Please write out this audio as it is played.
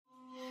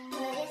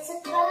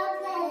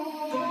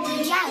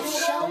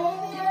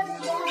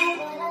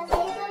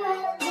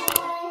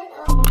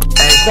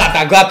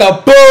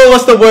Glata, boom!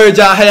 What's the word,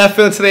 y'all? How y'all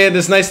feeling today?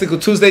 This nice little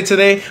Tuesday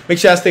today. Make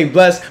sure y'all stay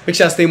blessed. Make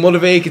sure y'all stay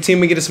motivated.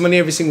 Continue to get this money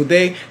every single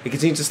day. And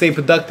continue to stay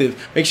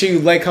productive. Make sure you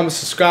like, comment,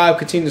 subscribe.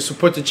 Continue to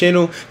support the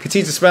channel.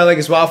 Continue to spread like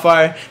it's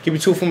wildfire. Give me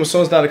 2 formal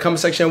songs down in the comment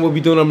section. We'll be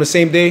doing them the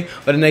same day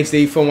or the next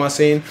day. You feel what I'm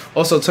saying?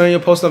 Also, turn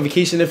your post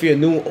notification if you're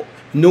new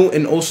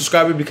and old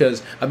subscriber,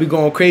 because I'll be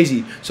going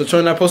crazy. So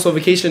turn that post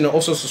notification and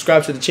also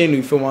subscribe to the channel.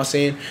 You feel what I'm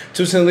saying?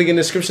 Choose the link in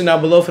the description down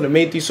below for the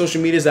main 3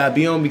 social medias that I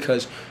be on,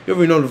 because you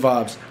already know the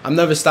vibes. I'm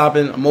never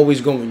stopping. I'm always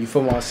going. You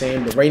feel what I'm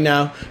saying? But right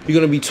now, you're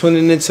gonna be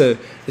tuning into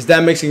Is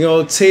That Mexican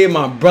OT,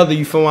 my brother.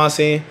 You feel what I'm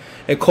saying?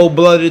 And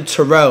Coldblooded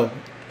Tyrell,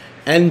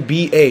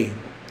 NBA.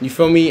 You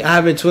feel me? I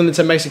haven't tuned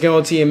into Mexican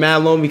OT in mad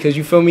long, because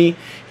you feel me?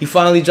 He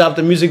finally dropped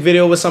a music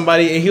video with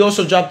somebody, and he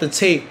also dropped a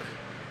tape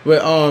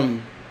with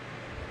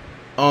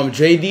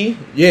JD,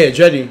 yeah,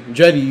 Dreddy,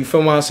 you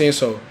feel what I'm saying?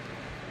 So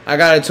I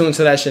gotta tune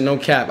to that shit, no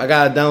cap. I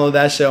gotta download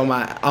that shit on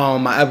my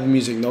Apple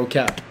Music, no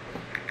cap.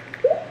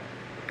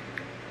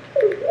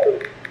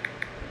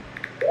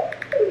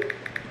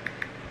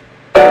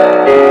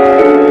 Where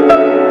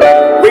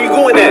you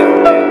going at?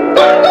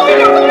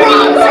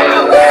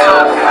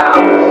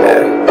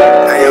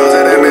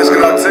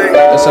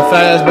 It's a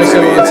fast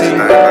Mexican OT.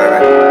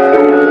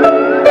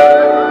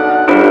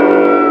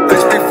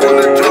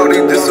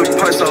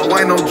 So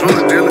I ain't no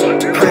drug dealer.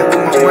 Play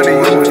with my money,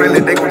 you don't feel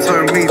it, they gon'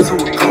 turn me to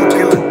a cold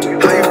killer.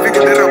 How you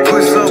figure that I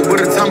push up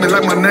with a Tommy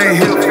like my name,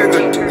 Hill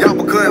figure? Y'all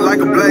be cutting like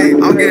a blade,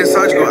 I'm getting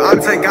surgical.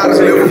 I'll take out his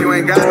liver if you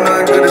ain't got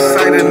nothing good to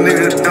say. The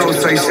nigga don't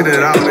say shit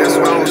at all.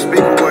 That's why I don't speak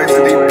a word to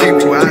these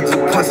people. I just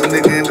punch a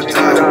nigga in the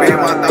toilet. Be in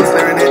my thoughts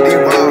staring at these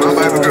walls. My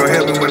baby girl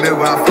help me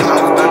whenever I fall. I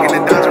was ducking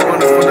and dodging,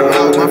 running from the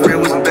law. My friend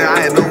wasn't there,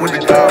 I had no one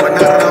to call. But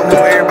now that I'm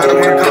on, everybody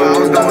wanna call. I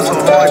was going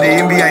so hard, the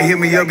NBA hit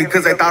me up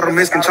because they thought I'm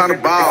missing trying to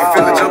ball. I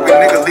feel the jumping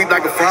nigga leap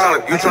like a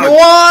frog. You trying to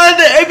what?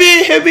 The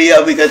NBA hit me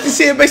up because you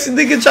see it makes a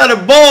nigga try to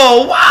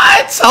ball.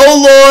 What?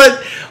 Oh Lord.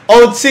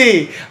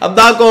 OT. I'm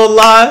not gonna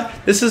lie.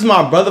 This is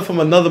my brother from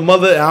another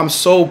mother, and I'm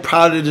so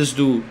proud of this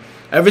dude.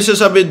 Ever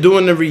since I've been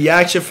doing the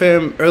reaction for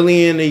him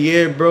early in the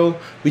year, bro,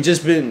 we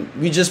just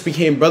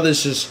became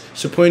brothers, just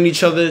supporting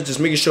each other, just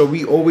making sure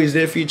we always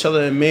there for each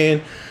other. And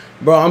man,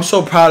 bro, I'm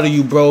so proud of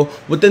you, bro.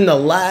 Within the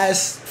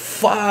last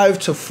 5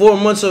 to 4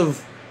 months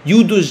of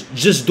you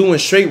just doing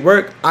straight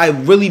work,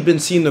 I've really been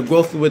seeing the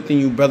growth within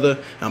you, brother.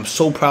 And I'm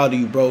so proud of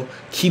you, bro.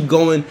 Keep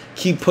going,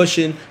 keep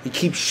pushing, and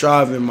keep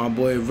striving, my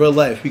boy, real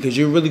life, because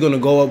you're really gonna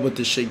go up with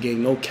this shit,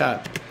 gang. No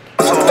cap.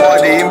 so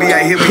hard, the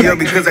NBA hit me up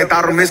because they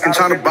thought I'm missing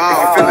trying to ball.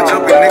 I feel the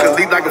jumping nigga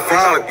leap like a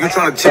frog. You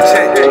trying to chit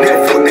chat,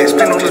 nigga, fuck that,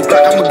 spin on this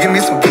block. I'ma give me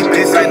some geek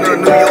bitch. Ain't no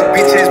New York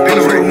bitch ass been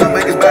real. My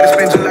make his body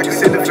spin just like a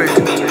cylinder.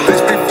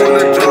 Let's be full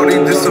of Jody,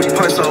 this a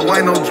punch, so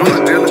I ain't no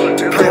drug dealer.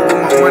 Play with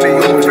my money,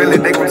 you don't feel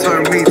it, they gon'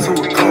 turn me to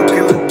a cold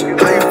killer.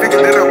 How you figure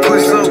that I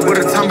push up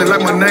with a Tommy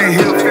like my name,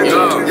 Hill figure?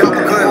 Y'all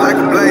be cutting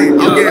like a blade,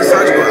 I'm getting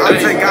surgical, I'll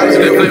take out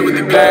his liver. Play with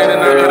the game,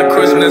 and I got a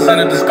question that's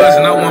in the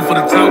discussion. I want for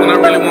the talk, and I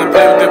really want to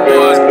play with that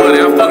boys, buddy.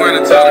 I fuck around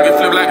and talk and get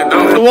flipped like a dog.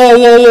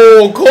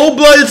 Whoa.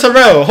 Cold-blooded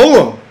Tyrell.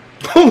 Hold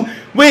on.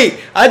 Wait,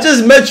 I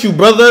just met you,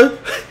 brother.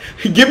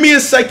 Give me a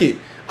second.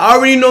 I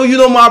already know you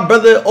know my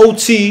brother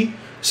OT,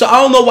 so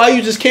I don't know why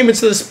you just came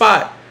into the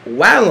spot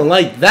wilding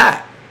like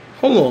that.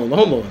 Hold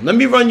on. Let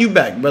me run you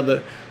back,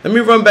 brother. Let me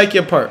run back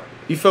your part.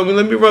 You feel me?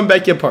 Let me run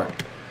back your part.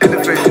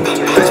 Let's be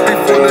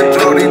full of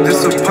Jody,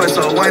 this a punch,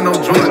 so I ain't no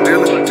drug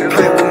dealer.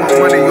 Play with my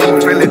money, you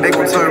don't feel it, they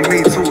gon' turn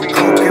me to a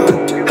cold killer.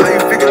 How you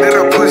figure that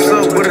I push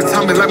up with a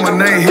Tommy like my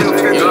name, Hill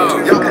figure?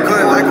 Y'all be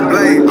cutting like a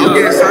blade, I'm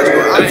getting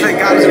surgical, I'll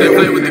take out his liver.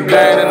 Play with the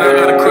game, and I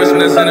got a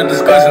question that's in the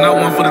discussion. I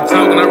want for the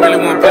talk, and I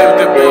really want to play with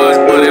that boys,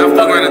 buddy. I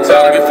fuck around and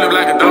talk and get flipped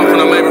like a dolphin.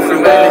 I'm maybe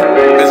free willy.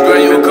 This girl,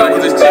 you a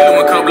couple, this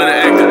chillin', one couple of the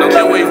actors. Don't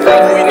care where you from,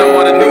 who you know,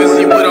 all the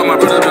niggas you with. All my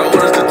brothers been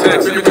orders to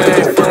text. You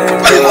can't fuck with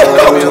me,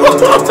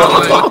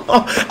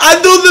 I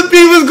knew the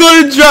beat was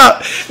gonna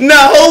drop.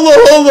 Now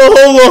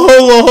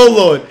hold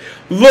on.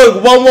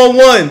 Look,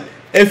 111.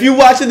 If you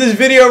watching this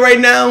video right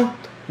now,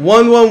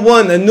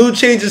 111. A new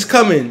change is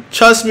coming.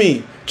 Trust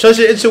me. Trust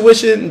your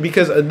intuition,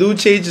 because a new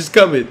change is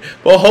coming.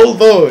 But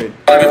hold on.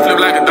 I get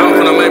flipped like a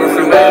dolphin. I'm maybe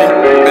free willy.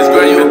 This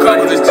girl, you a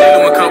couple, this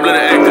chillin', one couple of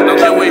the actors. Don't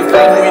care where you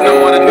from, who you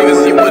know, all the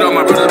niggas you with. All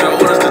my brothers been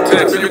orders to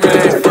text. You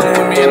can't fuck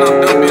with me, and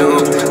I'm done being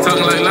humble.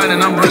 Talking like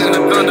lightning, I'm bringing the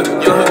thunder.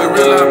 Young hook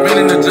gorilla, I've been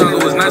in the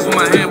jungle. It's nice with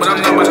my hand, but I'm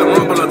not about to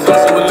rumble or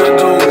tussle with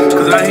little dude.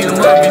 Cause I heat him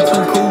up, be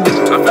too cool.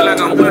 I feel like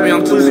I'm webby,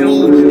 I'm too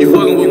smooth. You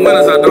fucking with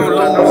winners, I don't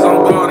lose.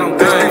 I'm guard, I'm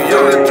gang.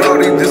 Yo,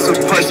 Jody, this a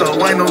punch, so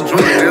I ain't no drug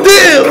dealer.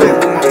 Damn. Play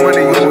with my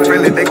money, you don't feel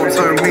it, they gon'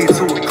 turn me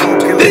to a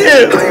cold killer.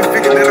 Damn. How you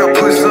figure that I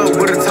push up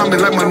with a Tommy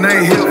like my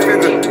name, Hill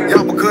figure?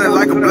 Y'all be cutting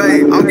like a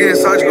blade, I'm getting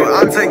surgical,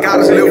 I'll take out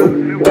his liver.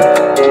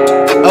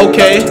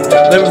 Okay,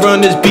 let me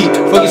run this beat.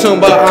 Focus on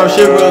about arm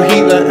shit, real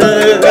heat.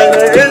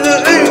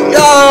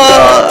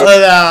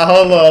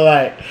 Hold on,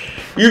 like,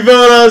 you feel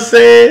what I'm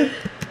saying?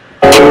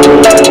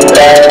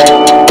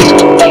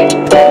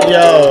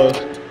 Yo.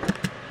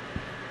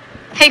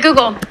 Hey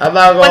Google, I'm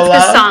not gonna what's lie.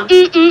 this song?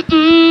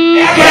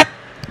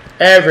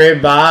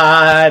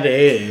 Everybody,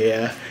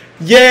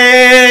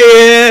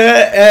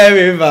 yeah,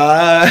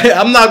 everybody.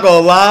 I'm not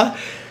gonna lie.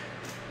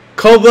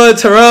 Coldblooded,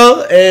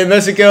 Tyrell, and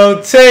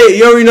Mexico Tate.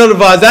 You already know the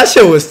vibes. That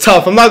shit was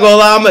tough. I'm not gonna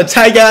lie. I'm gonna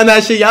tag y'all on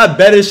that shit. Y'all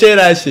better share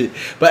that shit.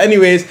 But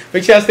anyways,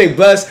 make sure y'all stay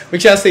blessed.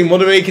 Make sure y'all stay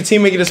motivated.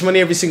 Continue making this money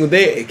every single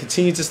day. And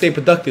continue to stay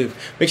productive.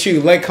 Make sure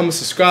you like, comment,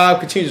 subscribe.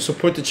 Continue to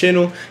support the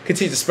channel.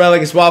 Continue to spread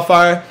like it's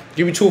wildfire.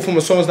 Give me 2 or 4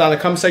 more songs down in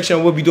the comment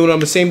section. We'll be doing it on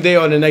the same day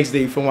or the next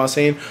day. You feel what I'm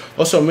saying?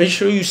 Also, make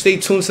sure you stay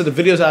tuned to the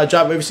videos that I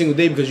drop every single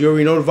day because you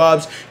already know the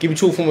vibes. Give me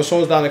 2 or 4 more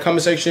songs down in the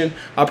comment section.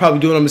 I'll probably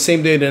do it on the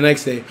same day or the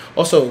next day.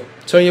 Also,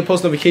 turn your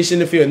post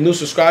notification if you're a new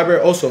subscriber.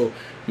 Also,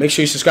 make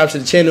sure you subscribe to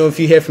the channel if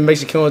you hear from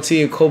Mexico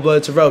T and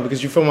Coldblooded Tyrell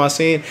because you feel what I'm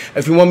saying.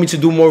 If you want me to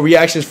do more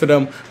reactions for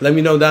them, let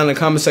me know down in the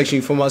comment section.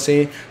 You feel what I'm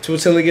saying.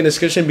 Twitter link in the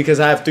description because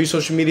I have 3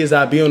 social medias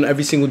that I'll be on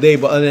every single day.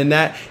 But other than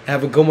that,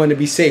 have a good one to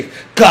be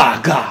safe.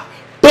 Gaga.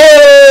 Boom!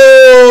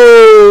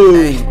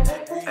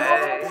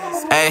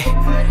 Hey,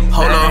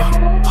 hold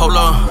on.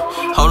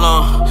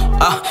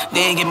 They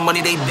ain't getting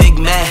money, they big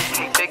mad.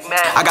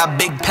 I got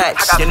big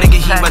packs. Your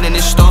nigga, he running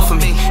this store for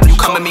me. You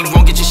come at me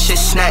wrong, get your shit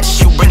snatched.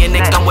 You bring a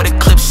nigga gun with a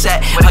clip set.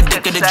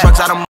 Addicted to drugs, I don't